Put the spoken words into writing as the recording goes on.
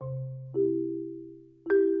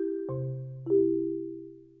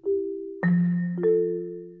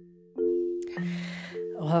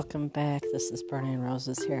Welcome back. This is Burning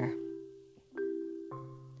Roses here.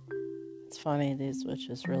 It's funny, these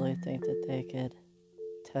witches really think that they could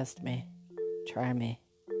test me, try me.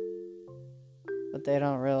 What they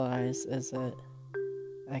don't realize is that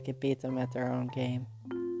I could beat them at their own game.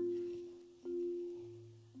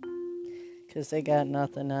 Because they got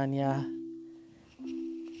nothing on Yah.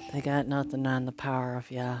 They got nothing on the power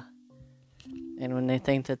of Yah. And when they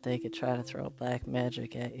think that they could try to throw black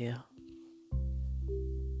magic at you,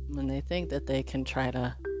 when they think that they can try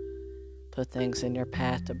to put things in your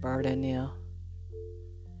path to burden you,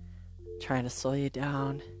 try to slow you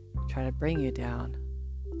down, try to bring you down.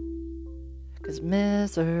 Cause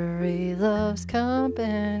misery loves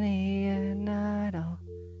company and I don't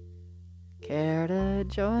care to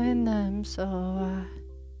join them, so I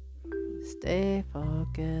stay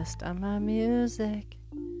focused on my music,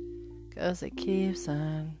 cause it keeps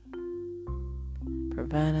on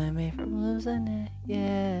preventing me from losing it.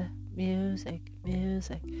 Yeah, music.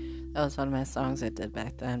 That was one of my songs I did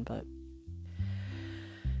back then, but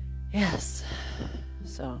yes.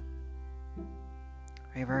 So,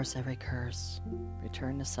 reverse every curse,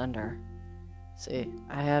 return to sender. See,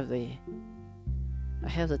 I have the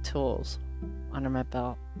tools under my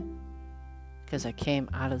belt because I came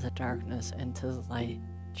out of the darkness into the light,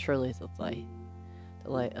 truly the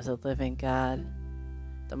light of the living God,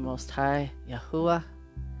 the Most High, Yahuwah,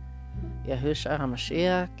 Yahushua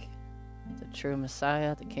HaMashiach, the true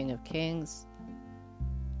Messiah, the King of Kings,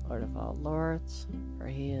 Lord of all lords, for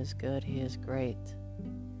He is good, He is great.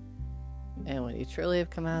 And when you truly have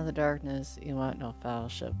come out of the darkness, you want no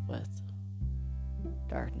fellowship with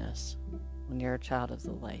darkness when you're a child of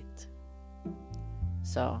the light.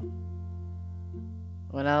 So,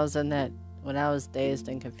 when I was dazed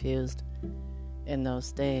and confused in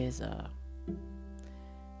those days,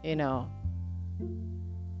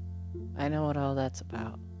 I know what all that's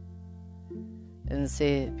about. And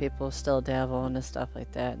see, people still dabble into stuff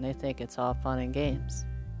like that, and they think it's all fun and games.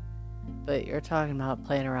 But you're talking about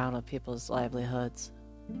playing around with people's livelihoods.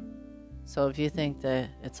 So if you think that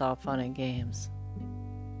it's all fun and games,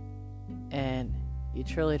 and you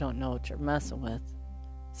truly don't know what you're messing with,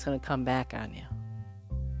 it's going to come back on you.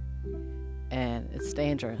 And it's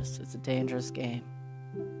dangerous. It's a dangerous game.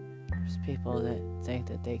 There's people that think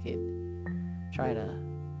that they could try to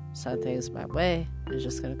send things my way, and it's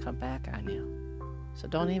just going to come back on you. So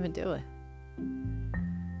don't even do it.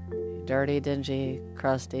 Dirty, dingy,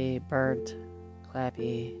 crusty, burnt,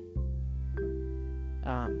 clappy,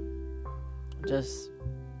 just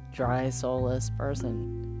dry, soulless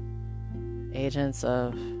person. Agents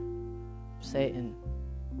of Satan.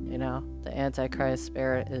 The Antichrist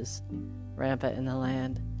spirit is rampant in the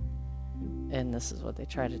land, and this is what they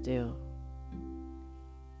try to do.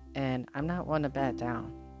 And I'm not one to bat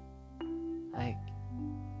down.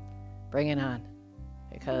 Bring it on,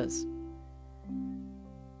 because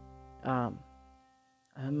I'm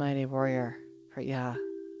a mighty warrior for Yah,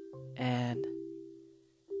 and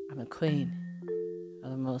I'm a queen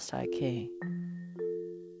of the Most High King.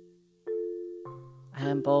 I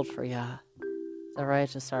am bold for Yah. The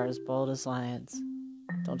righteous are as bold as lions.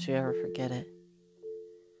 Don't you ever forget it.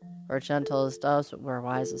 We're gentle as doves, but we're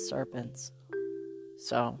wise as serpents.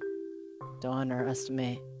 So, don't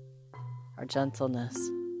underestimate our gentleness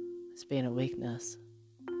as being a weakness.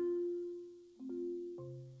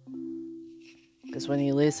 Because when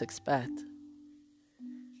you least expect,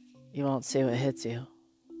 you won't see what hits you.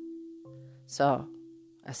 So,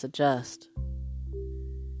 I suggest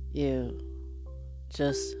you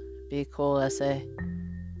just be cool, essay,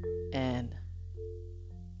 and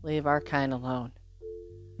leave our kind alone.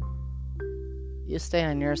 You stay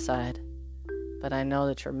on your side, but I know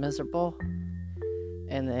that you're miserable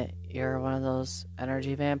and that you're one of those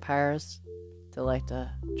energy vampires that like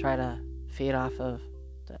to try to feed off of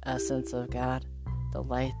the essence of God, the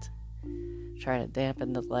light, try to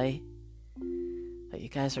dampen the light. But you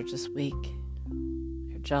guys are just weak.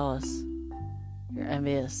 You're jealous. You're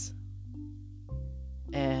envious.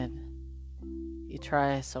 And you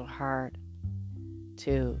try so hard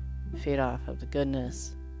to feed off of the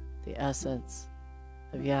goodness, the essence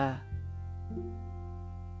of Yah,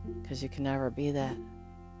 because you can never be that.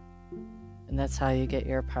 And that's how you get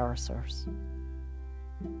your power source.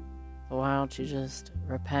 But why don't you just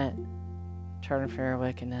repent, turn from your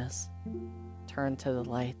wickedness, turn to the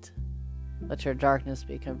light, let your darkness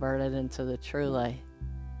be converted into the true light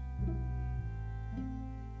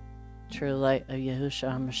of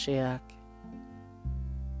Yahushua HaMashiach,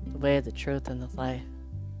 the way, the truth, and the life,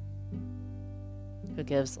 who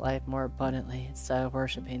gives life more abundantly instead of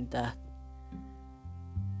worshiping death,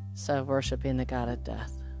 instead of worshiping the God of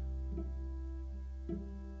death.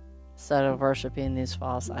 instead of worshiping these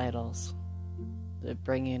false idols that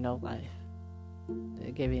bring you no life,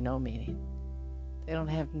 that give you no meaning. They don't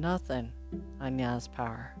have nothing on Yah's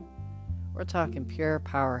power. We're talking pure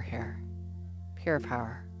power here. Pure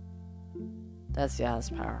power. That's Yah's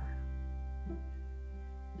power.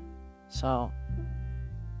 So,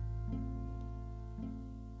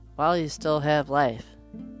 while you still have life,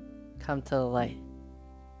 come to the light.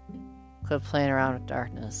 Quit playing around with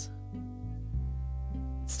darkness.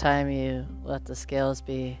 It's time you let the scales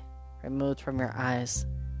be removed from your eyes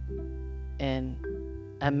and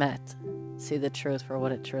see the truth for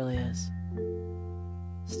what it truly is.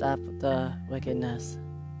 Stop the wickedness.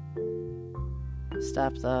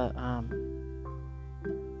 Stop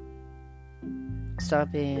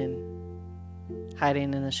being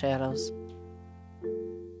hiding in the shadows.